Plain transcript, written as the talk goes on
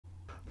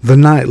The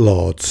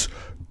Nightlords,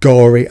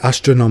 gory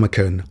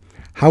Astronomican.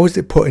 How is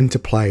it put into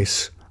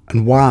place,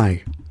 and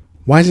why?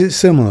 Why is it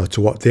similar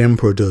to what the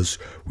Emperor does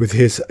with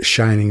his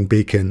shining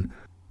beacon?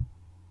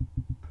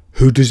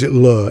 Who does it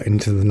lure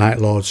into the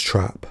Nightlords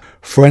trap?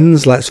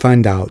 Friends, let's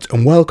find out,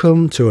 and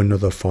welcome to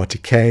another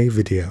 40k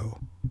video.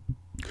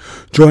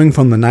 Drawing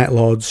from the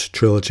Nightlords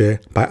trilogy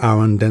by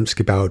Aaron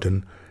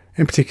Dembski-Bowden,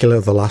 in particular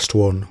the last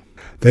one.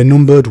 They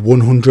numbered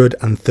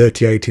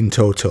 138 in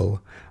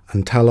total,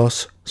 and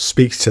Talos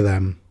speaks to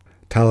them.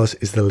 Talos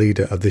is the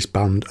leader of this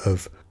band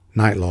of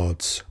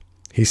Nightlords.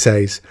 He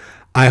says,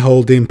 "I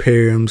hold the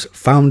Imperium's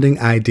founding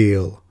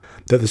ideal,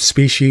 that the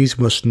species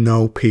must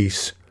know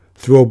peace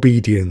through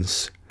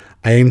obedience.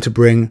 I aim to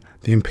bring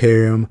the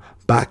Imperium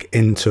back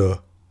into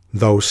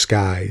those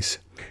skies."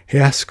 He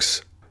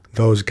asks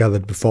those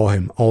gathered before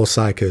him, all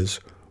Psykers,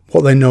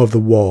 what they know of the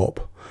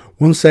warp.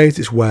 One says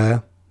it's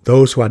where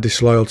those who are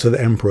disloyal to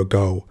the Emperor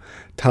go.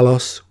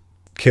 Talos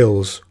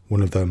kills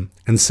one of them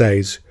and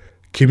says,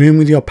 "Commune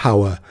with your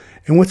power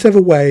in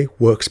whatever way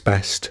works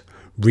best.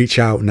 Reach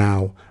out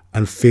now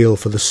and feel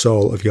for the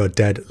soul of your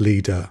dead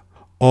leader."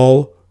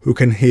 All who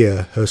can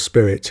hear her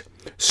spirit,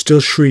 still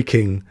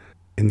shrieking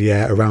in the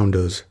air around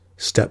us,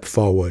 step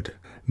forward.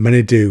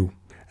 Many do,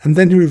 and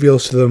then he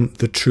reveals to them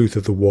the truth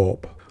of the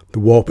warp. The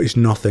warp is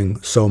nothing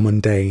so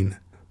mundane.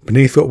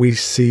 Beneath what we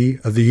see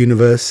of the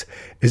universe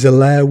is a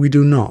layer we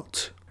do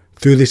not.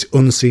 Through this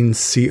unseen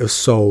sea of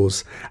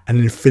souls, an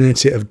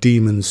infinity of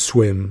demons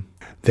swim.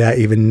 They are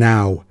even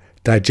now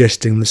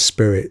digesting the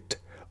spirit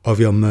of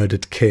your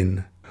murdered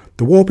kin.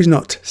 The warp is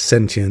not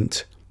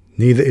sentient,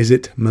 neither is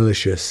it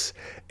malicious.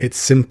 It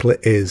simply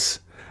is,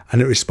 and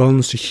it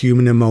responds to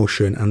human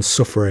emotion and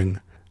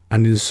suffering.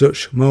 And in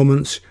such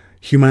moments,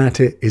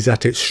 humanity is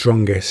at its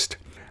strongest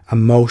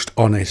and most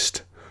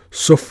honest.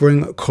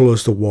 Suffering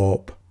colours the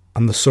warp,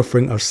 and the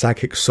suffering of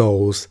psychic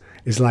souls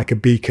is like a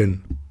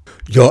beacon.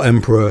 Your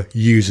Emperor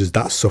uses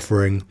that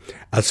suffering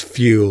as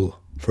fuel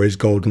for his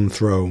golden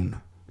throne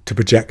to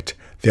project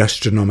the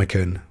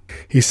Astronomican.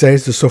 He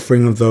says the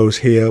suffering of those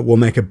here will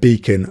make a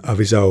beacon of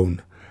his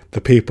own. The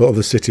people of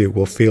the city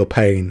will feel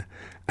pain,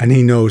 and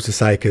he knows the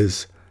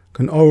Psykers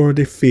can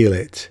already feel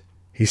it.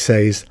 He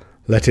says,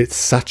 "Let it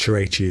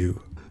saturate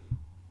you."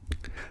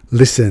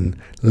 Listen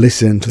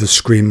to the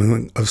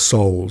screaming of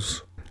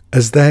souls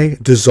as they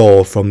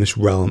dissolve from this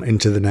realm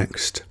into the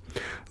next.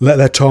 Let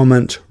their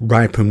torment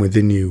ripen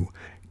within you.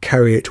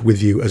 Carry it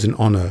with you as an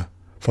honour,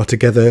 for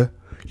together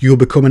you will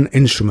become an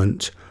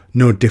instrument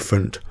no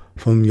different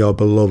from your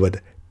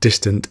beloved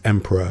distant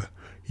Emperor.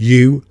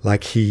 You,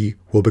 like he,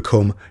 will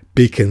become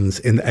beacons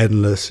in the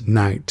endless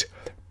night,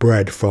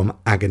 bred from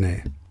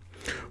agony.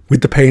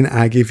 With the pain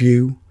I give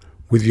you,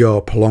 with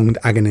your prolonged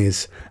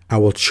agonies, I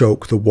will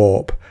choke the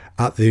warp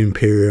at the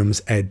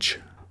Imperium's edge.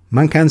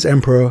 Mankind's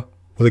Emperor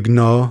will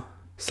ignore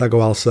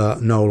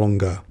Sagoalsa no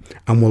longer,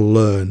 and will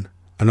learn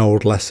an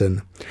old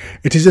lesson.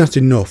 It is not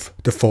enough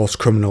to force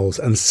criminals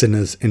and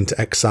sinners into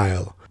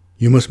exile.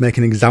 You must make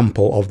an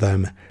example of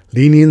them.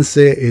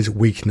 Leniency is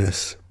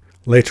weakness.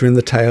 Later in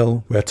the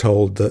tale, we are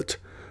told that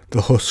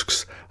the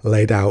husks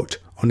laid out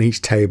on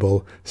each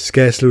table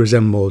scarcely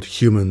resembled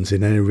humans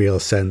in any real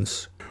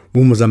sense.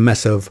 One was a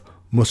mess of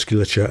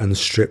musculature and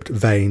stripped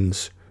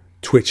veins,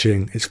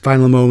 twitching its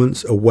final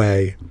moments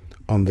away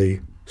on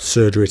the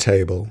surgery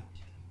table.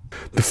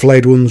 The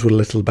flayed ones were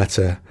little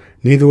better.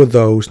 Neither were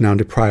those now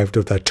deprived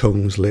of their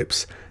tongues,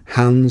 lips,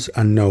 hands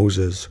and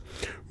noses.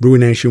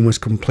 Ruination was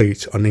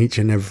complete on each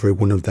and every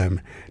one of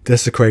them.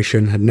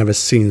 Desecration had never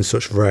seen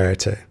such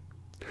variety.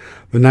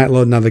 The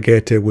Nightlord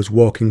Navigator was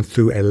walking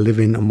through a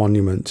living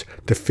monument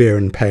to fear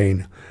and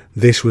pain.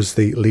 This was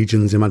the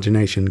Legion's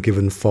imagination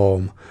given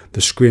form.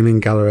 The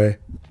screaming gallery.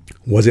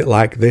 "Was it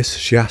like this?"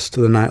 she asked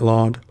the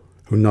Nightlord,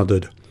 who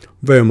nodded.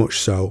 "Very much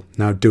so.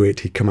 Now do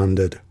it," he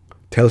commanded.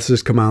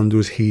 Talos' command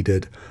was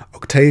heeded.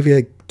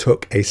 Octavia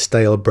took a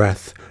stale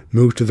breath,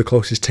 moved to the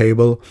closest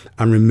table,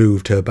 and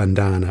removed her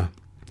bandana.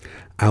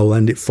 "I'll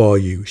end it for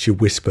you," she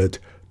whispered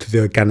to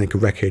the organic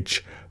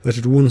wreckage that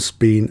had once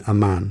been a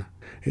man.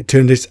 It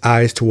turned its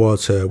eyes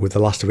towards her with the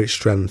last of its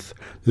strength,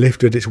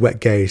 lifted its wet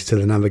gaze to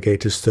the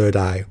navigator's third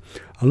eye,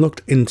 and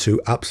looked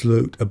into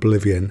absolute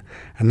oblivion,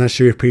 and as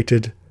she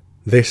repeated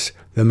this,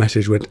 the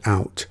message went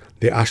out,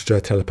 the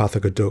Astra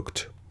telepathic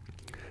duct.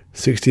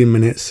 16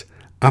 minutes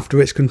after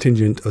its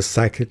contingent of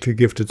psychically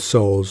gifted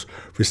souls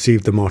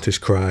received the mortis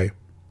cry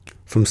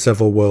from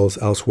several worlds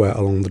elsewhere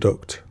along the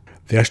duct.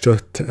 The Astra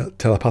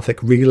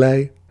telepathic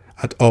relay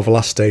at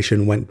Overlast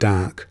Station went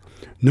dark.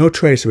 No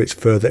trace of its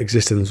further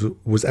existence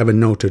was ever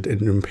noted in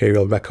an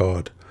Imperial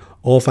record.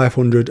 All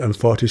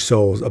 540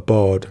 souls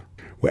aboard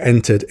were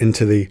entered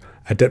into the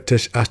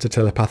Adeptus Astra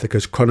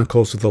Telepathicus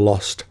Chronicles of the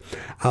Lost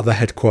at the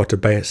headquarter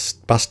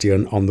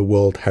bastion on the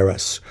world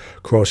Heres,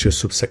 Croatia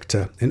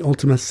subsector. In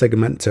Ultima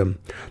Segmentum,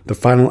 the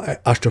final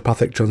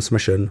astropathic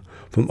transmission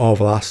from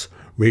Orvalas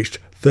reached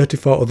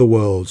 34 other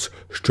worlds,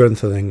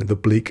 strengthening the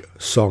bleak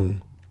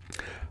song.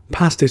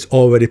 Past its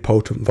already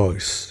potent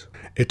voice,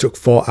 it took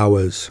 4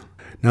 hours.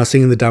 Now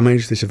seeing the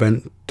damage this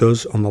event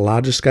does on the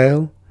larger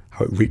scale,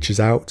 how it reaches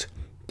out,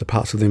 the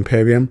parts of the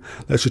Imperium,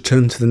 let's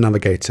return to the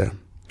Navigator.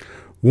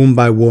 One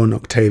by one,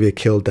 Octavia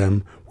killed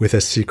them with her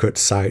secret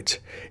sight.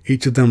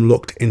 Each of them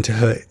looked into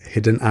her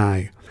hidden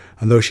eye,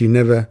 and though she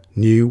never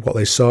knew what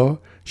they saw,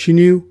 she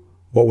knew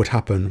what would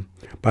happen.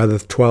 By the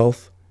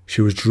 12th,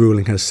 she was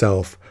drooling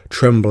herself,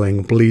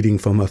 trembling, bleeding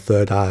from her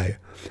third eye.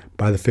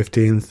 By the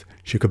 15th,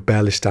 she could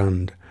barely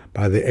stand.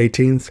 By the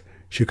 18th,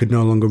 she could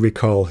no longer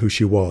recall who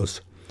she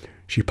was.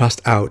 She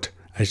passed out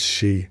as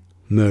she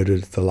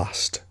murdered the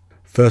last.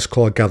 First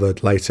Claw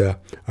gathered later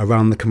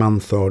around the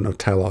command throne of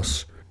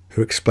Talos,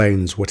 who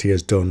explains what he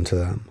has done to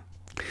them.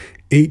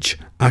 Each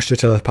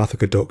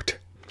astrotelepathic adduct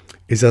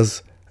is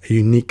as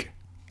unique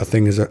a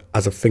thing as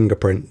a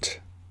fingerprint.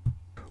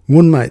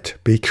 One might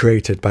be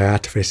created by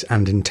artifice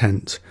and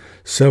intent,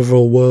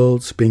 several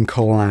worlds being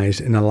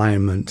colonized in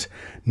alignment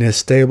near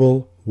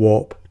stable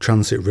warp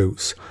transit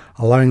routes,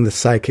 allowing the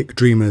psychic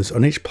dreamers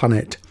on each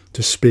planet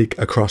to speak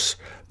across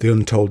the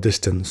untold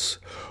distance.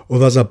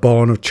 Others are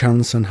born of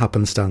chance and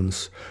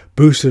happenstance,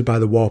 boosted by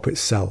the warp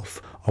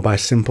itself, or by a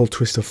simple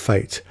twist of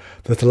fate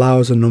that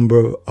allows a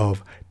number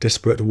of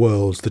disparate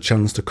worlds the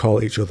chance to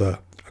call each other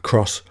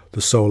across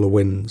the solar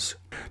winds.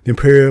 The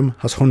Imperium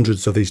has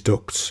hundreds of these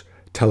ducts.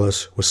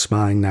 Tellus was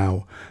smiling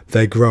now.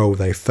 They grow,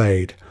 they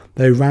fade,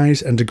 they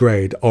rise and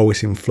degrade,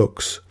 always in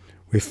flux,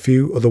 with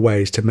few other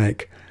ways to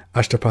make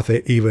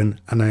astropathy even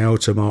an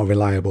iota more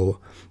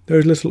reliable. There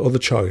is little other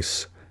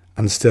choice.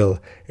 And still,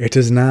 it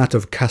is an art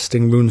of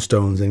casting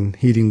runestones and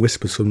heeding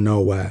whispers from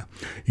nowhere.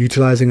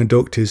 Utilising a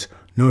duct is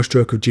no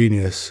stroke of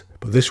genius,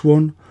 but this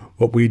one,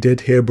 what we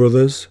did here,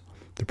 brothers,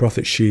 the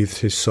prophet sheathed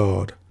his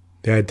sword.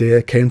 The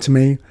idea came to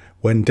me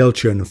when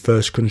Delchion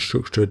first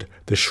constructed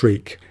the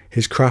Shriek.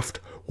 His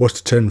craft was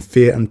to turn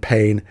fear and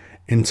pain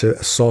into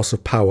a source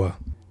of power.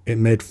 It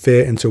made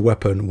fear into a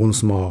weapon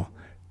once more.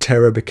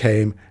 Terror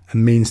became a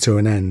means to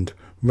an end,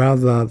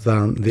 rather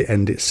than the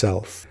end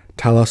itself.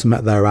 Talos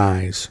met their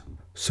eyes.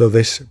 So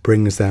this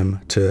brings them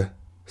to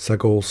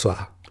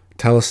Sagolsa.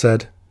 Talos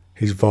said,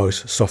 his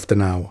voice softer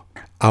now,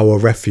 our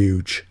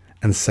refuge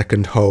and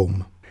second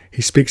home.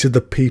 He speaks of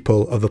the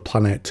people of the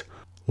planet,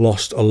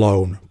 lost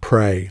alone,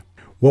 prey.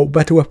 What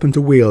better weapon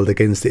to wield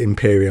against the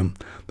Imperium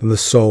than the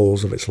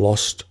souls of its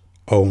lost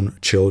own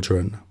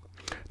children?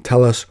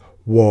 Talos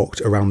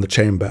walked around the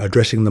chamber,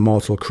 addressing the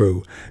mortal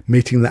crew,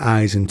 meeting their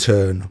eyes in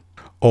turn.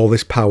 All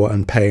this power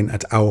and pain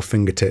at our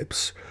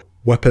fingertips.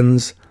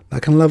 Weapons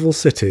that can level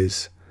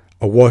cities.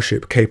 A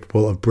warship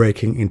capable of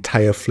breaking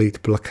entire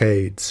fleet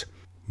blockades.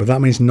 But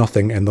that means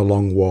nothing in the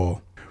long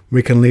war.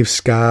 We can leave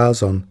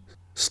scars on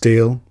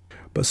steel,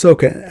 but so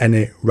can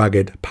any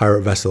ragged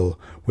pirate vessel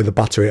with a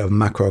battery of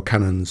macro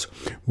cannons.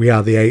 We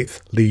are the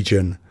 8th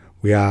Legion.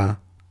 We are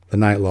the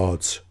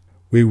Nightlords.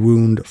 We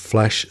wound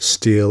flesh,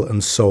 steel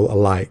and soul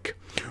alike.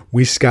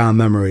 We scar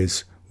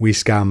memories. We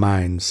scar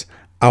minds.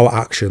 Our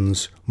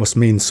actions must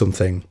mean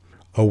something,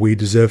 or we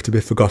deserve to be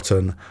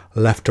forgotten,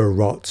 left to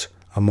rot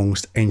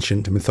amongst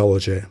ancient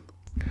mythology.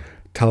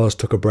 Talos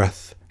took a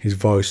breath, his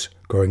voice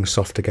growing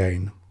soft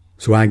again.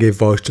 So I gave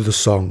voice to the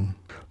song.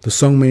 The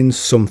song means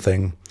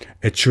something,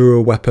 a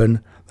truer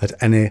weapon than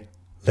any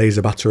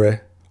laser battery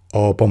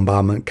or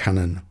bombardment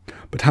cannon.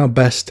 But how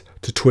best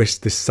to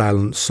twist this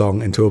silent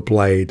song into a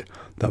blade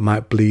that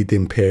might bleed the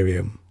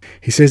Imperium?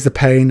 He says the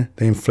pain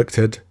they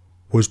inflicted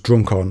was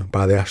drunk on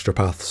by the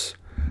astropaths,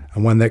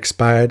 and when they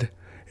expired,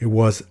 it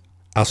was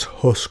as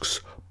husks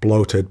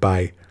bloated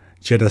by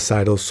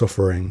genocidal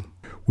suffering.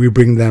 We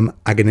bring them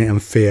agony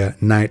and fear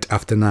night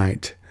after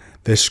night.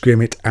 They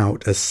scream it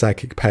out as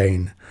psychic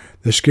pain.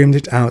 They screamed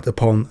it out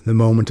upon the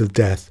moment of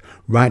death,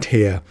 right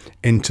here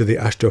into the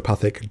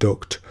astropathic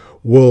duct.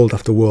 World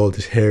after world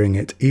is hearing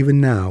it,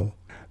 even now.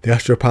 The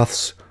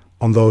astropaths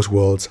on those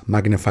worlds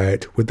magnify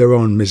it with their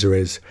own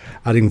miseries,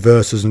 adding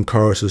verses and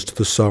choruses to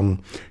the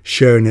song,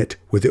 sharing it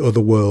with the other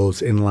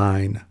worlds in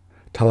line.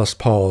 Talos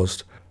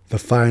paused, the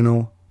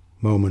final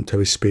moment of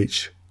his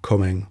speech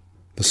coming.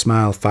 The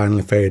smile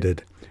finally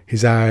faded.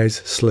 His eyes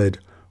slid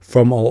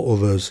from all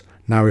others,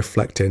 now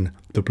reflecting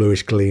the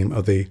bluish gleam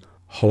of the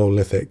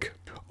hololithic.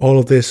 All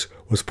of this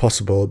was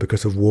possible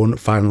because of one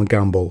final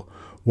gamble,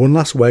 one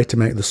last way to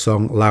make the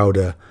song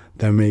louder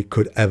than we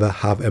could ever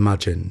have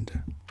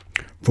imagined.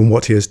 From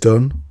what he has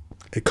done,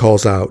 it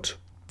calls out.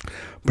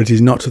 But it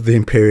is not the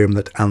Imperium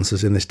that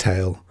answers in this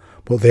tale,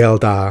 but the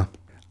Eldar,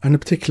 and in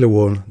particular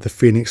one, the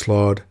Phoenix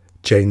Lord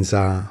Jane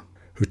Zar,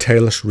 who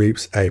Talos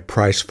reaps a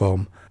price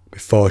from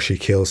before she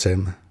kills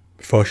him.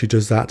 Before she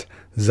does that,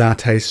 Zar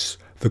tastes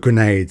the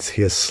grenades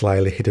he has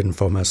slyly hidden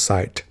from her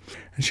sight,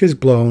 and she is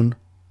blown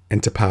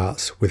into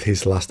parts with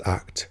his last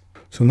act.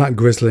 So on that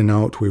grisly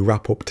note, we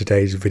wrap up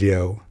today's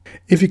video.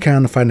 If you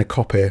can find a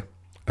copy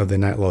of the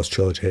Nightlords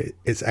trilogy,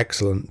 it's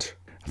excellent.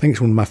 I think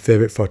it's one of my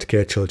favourite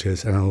 40k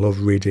trilogies, and I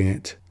love reading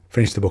it.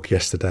 Finished the book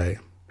yesterday.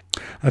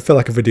 I felt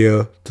like a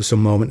video to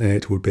some moment in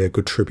it would be a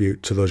good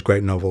tribute to those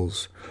great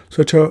novels,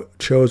 so I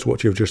chose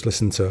what you've just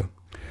listened to.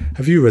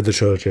 Have you read the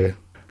trilogy?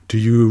 Do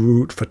you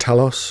root for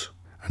Talos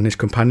and his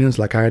companions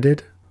like I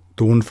did?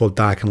 The wonderful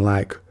dark and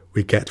light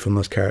we get from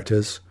those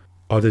characters?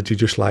 or did you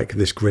just like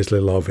this Grizzly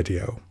Lore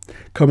video?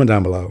 Comment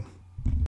down below.